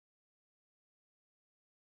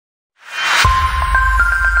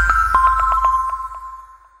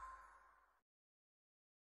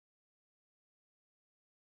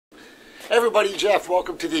Hey everybody, Jeff.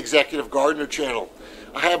 Welcome to the Executive Gardener channel.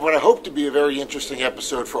 I have what I hope to be a very interesting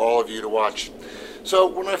episode for all of you to watch. So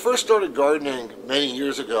when I first started gardening many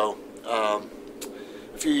years ago, a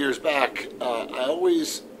few years back, I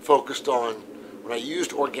always focused on when I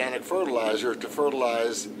used organic fertilizer to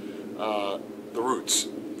fertilize the roots.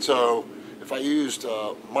 So if I used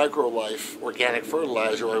MicroLife organic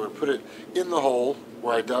fertilizer, I would put it in the hole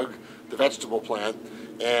where I dug the vegetable plant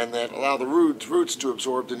and then allow the roots to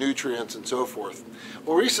absorb the nutrients and so forth.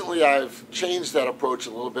 Well, recently I've changed that approach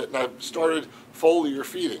a little bit and I've started foliar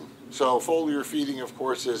feeding. So foliar feeding, of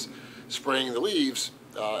course, is spraying the leaves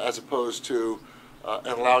as opposed to and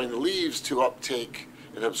allowing the leaves to uptake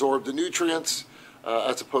and absorb the nutrients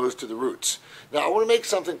as opposed to the roots. Now, I want to make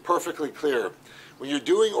something perfectly clear. When you're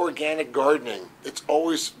doing organic gardening, it's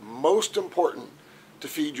always most important to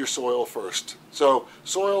feed your soil first. So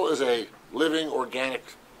soil is a living organic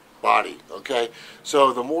body, okay?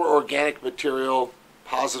 So the more organic material,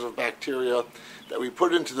 positive bacteria that we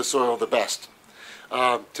put into the soil, the best.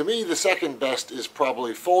 To me, the second best is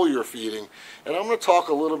probably foliar feeding, and I'm going to talk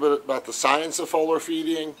a little bit about the science of foliar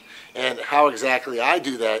feeding and how exactly I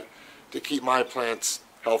do that to keep my plants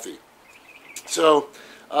healthy. So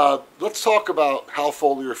let's talk about how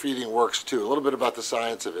foliar feeding works too, a little bit about the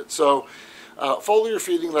science of it. So foliar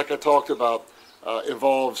feeding, like I talked about,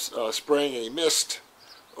 involves spraying a mist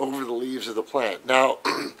over the leaves of the plant. Now,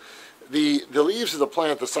 the leaves of the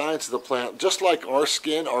plant, the science of the plant, just like our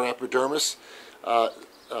skin, our epidermis,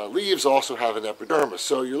 leaves also have an epidermis.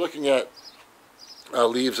 So you're looking at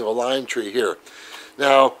leaves of a lime tree here.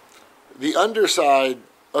 Now, the underside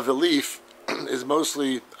of the leaf is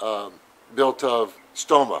mostly built of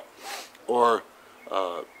stoma, or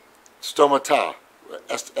stomata.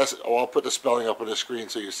 I'll put the spelling up on the screen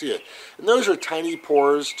so you see it. And those are tiny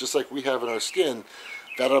pores, just like we have in our skin,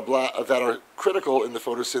 that are critical in the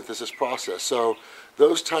photosynthesis process. So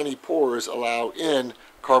those tiny pores allow in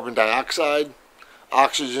carbon dioxide,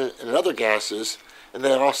 oxygen, and other gases, and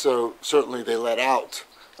then also, certainly, they let out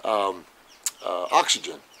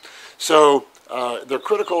oxygen. So they're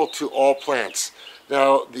critical to all plants.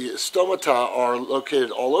 Now, the stomata are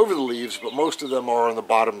located all over the leaves, but most of them are on the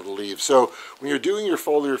bottom of the leaves. So when you're doing your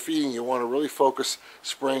foliar feeding, you want to really focus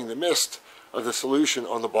spraying the mist of the solution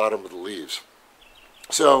on the bottom of the leaves.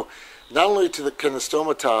 So not only can the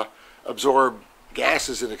stomata absorb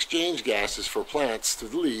gases and exchange gases for plants through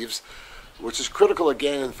the leaves, which is critical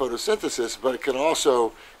again in photosynthesis, but it can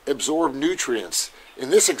also absorb nutrients. In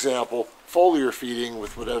this example, foliar feeding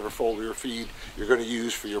with whatever foliar feed you're going to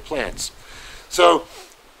use for your plants. So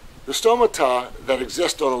the stomata that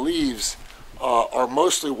exist on the leaves are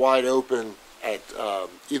mostly wide open at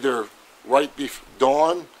either right before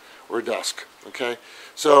dawn or dusk. Okay,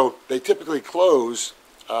 so they typically close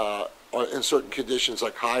in certain conditions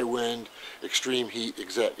like high wind, extreme heat,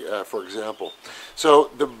 for example. So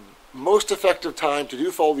the most effective time to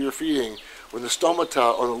do foliar feeding when the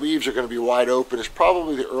stomata on the leaves are going to be wide open is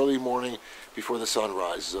probably the early morning before the sun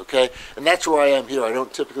rises, okay? And that's where I am here. I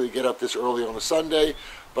don't typically get up this early on a Sunday,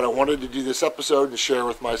 but I wanted to do this episode and share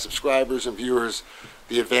with my subscribers and viewers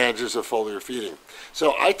the advantages of foliar feeding.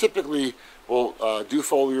 So I typically will do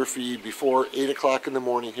foliar feed before 8 o'clock in the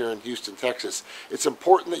morning here in Houston, Texas. It's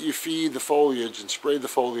important that you feed the foliage and spray the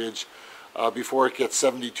foliage before it gets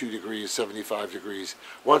 72 degrees, 75 degrees.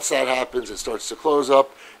 Once that happens, it starts to close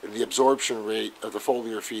up, and the absorption rate of the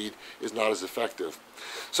foliar feed is not as effective.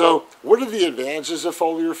 So what are the advantages of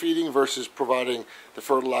foliar feeding versus providing the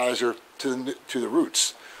fertilizer to the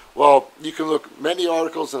roots? Well, you can look many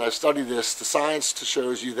articles, and I've studied this. The science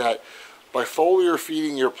shows you that by foliar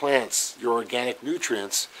feeding your plants, your organic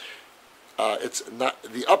nutrients, it's not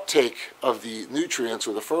the uptake of the nutrients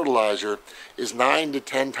or the fertilizer is 9 to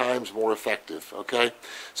 10 times more effective. Okay,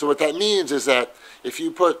 so what that means is that if you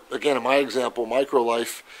put, again in my example,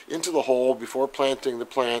 MicroLife into the hole before planting the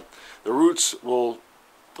plant, the roots will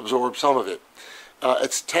absorb some of it.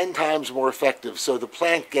 It's 10 times more effective. So the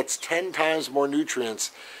plant gets 10 times more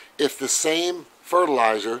nutrients if the same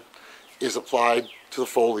fertilizer is applied to the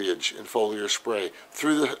foliage in foliar spray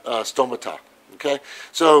through the stomata. Okay,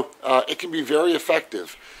 so it can be very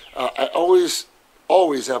effective. I always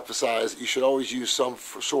emphasize that you should always use some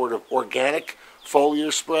sort of organic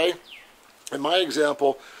foliar spray. In my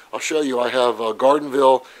example, I'll show you, I have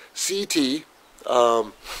Gardenville CT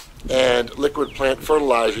and liquid plant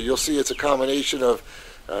fertilizer. You'll see it's a combination of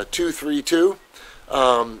 2-3-2,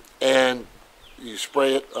 and you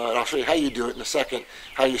spray it, and I'll show you how you do it in a second,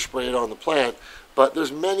 how you spray it on the plant. But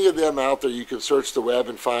there's many of them out there. You can search the web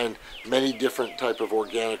and find many different type of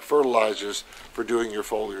organic fertilizers for doing your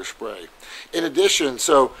foliar spray. In addition,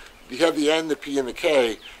 so you have the N, the P, and the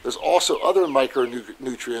K, there's also other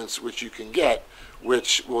micronutrients which you can get,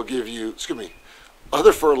 which will give you,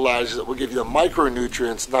 other fertilizers that will give you the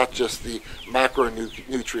micronutrients, not just the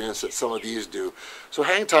macronutrients that some of these do. So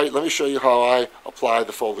hang tight, let me show you how I apply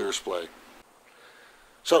the foliar spray.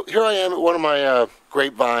 So here I am at one of my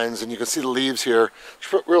grapevines, and you can see the leaves here.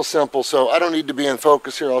 It's real simple, so I don't need to be in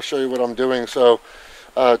focus here. I'll show you what I'm doing. So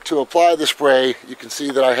to apply the spray, you can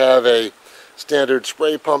see that I have a standard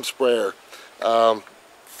spray pump sprayer.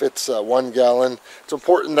 Fits 1 gallon. It's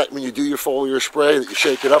important that when you do your foliar spray that you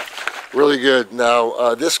shake it up really good.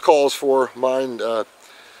 Now this calls for mine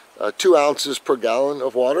 2 ounces per gallon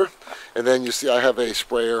of water, and then you see I have a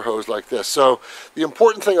sprayer hose like this. So the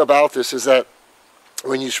important thing about this is that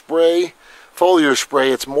when you spray foliar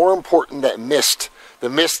spray, it's more important that the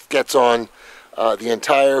mist gets on the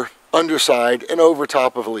entire underside and over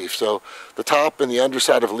top of a leaf. So the top and the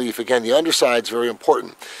underside of a leaf, again, the underside is very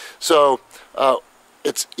important. So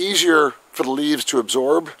it's easier for the leaves to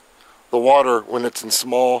absorb the water when it's in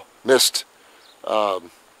small mist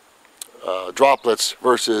droplets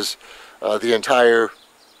versus the entire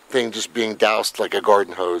thing just being doused like a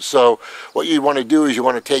garden hose. So what you want to do is you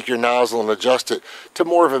want to take your nozzle and adjust it to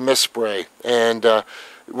more of a mist spray, and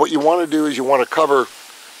what you want to do is you want to cover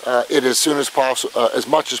it as soon as possible, as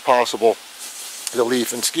much as possible, the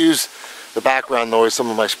leaf. And excuse the background noise, some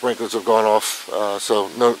of my sprinklers have gone off, so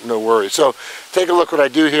no worries. So take a look what I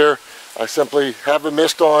do here. I simply have a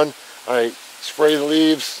mist on, I spray the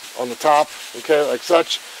leaves on the top, okay, like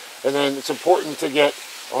such, and then it's important to get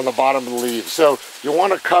on the bottom of the leaves. So you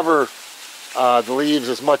want to cover the leaves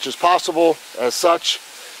as much as possible as such,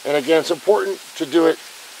 and again, it's important to do it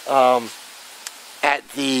at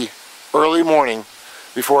the early morning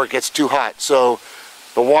before it gets too hot, so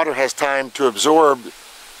the water has time to absorb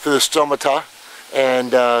through the stomata,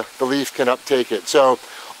 and the leaf can uptake it. So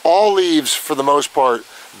all leaves, for the most part,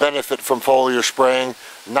 benefit from foliar spraying,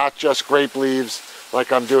 not just grape leaves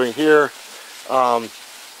like I'm doing here.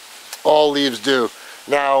 All leaves do.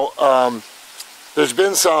 Now, there's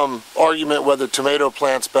been some argument whether tomato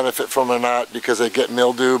plants benefit from it or not because they get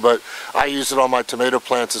mildew, but I use it on my tomato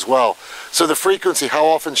plants as well. So the frequency, how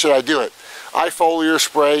often should I do it? I foliar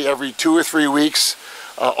spray every 2 or 3 weeks,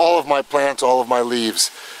 all of my plants, all of my leaves.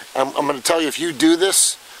 I'm going to tell you, if you do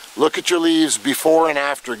this, look at your leaves before and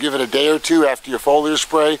after. Give it a day or 2 after your foliar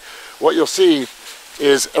spray. What you'll see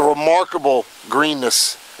is a remarkable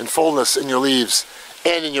greenness and fullness in your leaves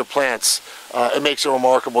and in your plants. It makes a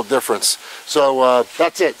remarkable difference. So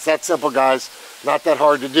that's it. It's that simple, guys. Not that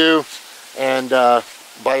hard to do. And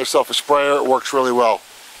buy yourself a sprayer. It works really well.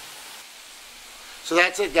 So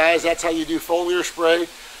that's it, guys. That's how you do foliar spray.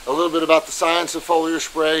 A little bit about the science of foliar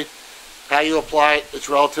spray. How you apply it, it's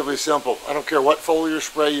relatively simple. I don't care what foliar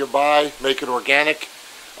spray you buy, make it organic,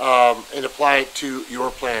 and apply it to your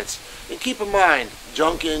plants. And keep in mind,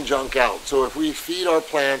 junk in, junk out. So if we feed our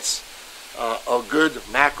plants a good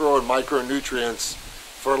macro and micronutrients,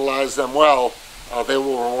 fertilize them well, they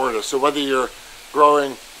will reward us. So whether you're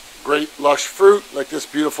growing great lush fruit like this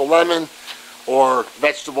beautiful lemon, or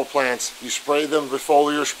vegetable plants, you spray them with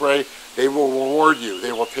foliar spray, they will reward you.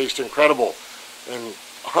 They will taste incredible and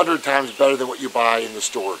 100 times better than what you buy in the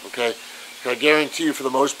store, okay? I guarantee you, for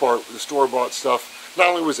the most part, the store-bought stuff, not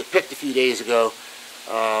only was it picked a few days ago,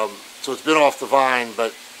 so it's been off the vine,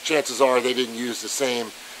 but chances are they didn't use the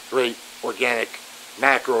same great organic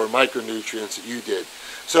macro or micronutrients that you did.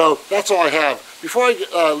 So that's all I have. Before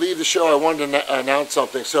I leave the show, I wanted to announce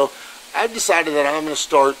something. So I've decided that I'm going to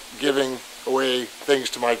start giving away things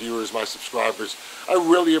to my viewers, my subscribers. I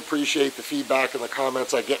really appreciate the feedback and the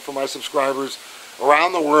comments I get from my subscribers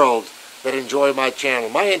around the world that enjoy my channel.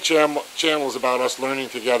 My channel is about us learning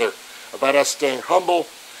together, about us staying humble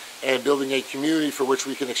and building a community for which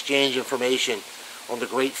we can exchange information on the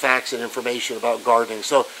great facts and information about gardening.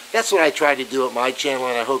 So that's what I try to do at my channel,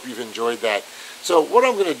 and I hope you've enjoyed that. So what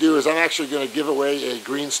I'm going to do is I'm actually going to give away a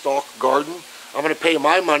green stalk garden. I'm going to pay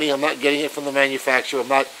my money. I'm not getting it from the manufacturer. I'm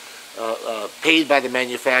not paid by the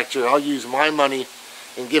manufacturer. I'll use my money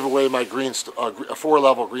and give away my a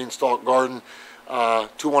 4-level green stalk garden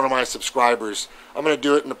to one of my subscribers. I'm going to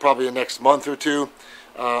do it in probably the next month or 2.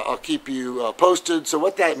 I'll keep you posted. So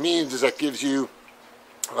what that means is that gives you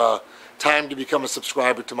time to become a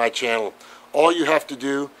subscriber to my channel. All you have to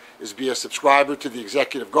do is be a subscriber to the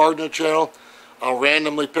Executive Gardener channel. I'll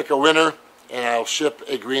randomly pick a winner and I'll ship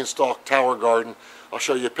a green stalk tower garden. I'll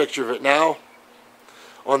show you a picture of it now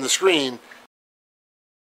on the screen.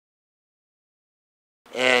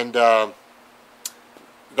 And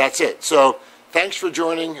that's it. So thanks for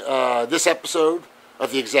joining this episode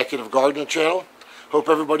of the Executive Gardener channel. Hope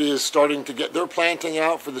everybody is starting to get their planting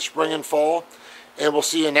out for the spring and fall. And we'll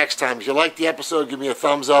see you next time. If you like the episode, give me a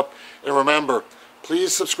thumbs up. And remember,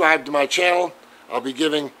 please subscribe to my channel. I'll be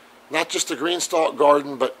giving not just a green stalk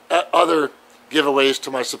garden, but other giveaways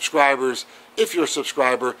to my subscribers, if you're a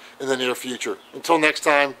subscriber, in the near future. Until next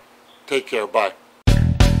time, take care. Bye.